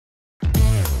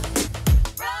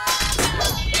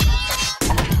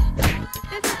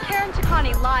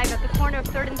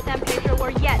of 3rd and San Pedro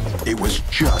were yet. It was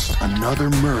just another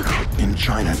murder in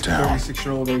Chinatown.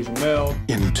 36-year-old Asian male.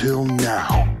 Until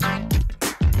now.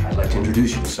 I'd like to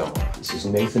introduce you to someone. This is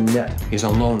Nathan Net. He's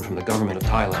on loan from the government of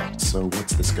Thailand. So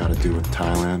what's this got to do with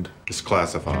Thailand? It's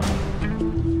classified.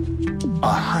 A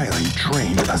highly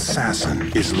trained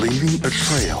assassin is leaving a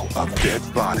trail of dead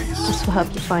bodies. This will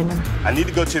help you find them. I need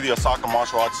to go to the Osaka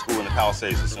martial arts school in the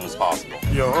Palisades as soon as possible.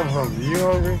 Yo, I'm hungry. You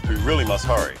hungry? We really must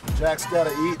hurry. Jack's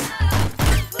gotta eat.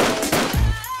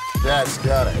 Jack's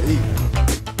gotta eat.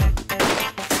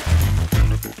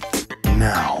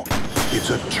 Now, it's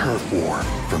a turf war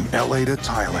from LA to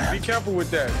Thailand. Be careful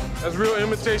with that. That's real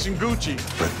imitation Gucci.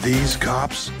 But these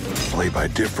cops play by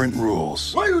different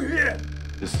rules. Why you here?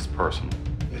 This is personal.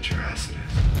 Get your ass to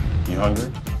this. You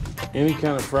hungry? Any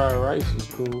kind of fried rice is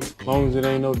cool, as long as it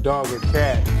ain't no dog or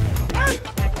cat.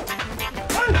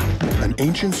 An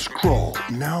ancient scroll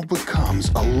now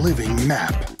becomes a living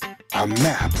map. A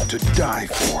map to die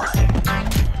for.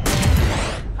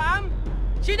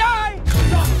 She died!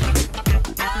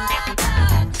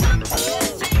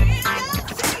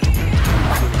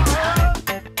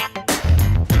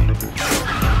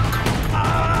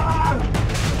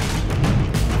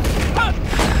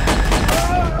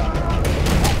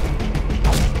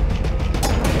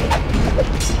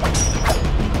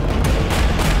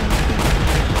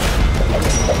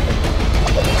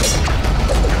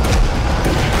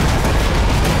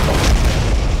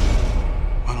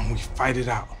 Fight it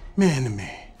out, man to man.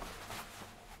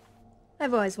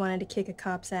 I've always wanted to kick a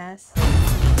cop's ass.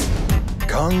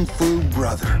 Kung Fu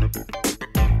Brother.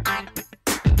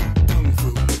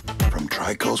 From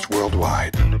Tri-Coast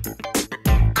Worldwide.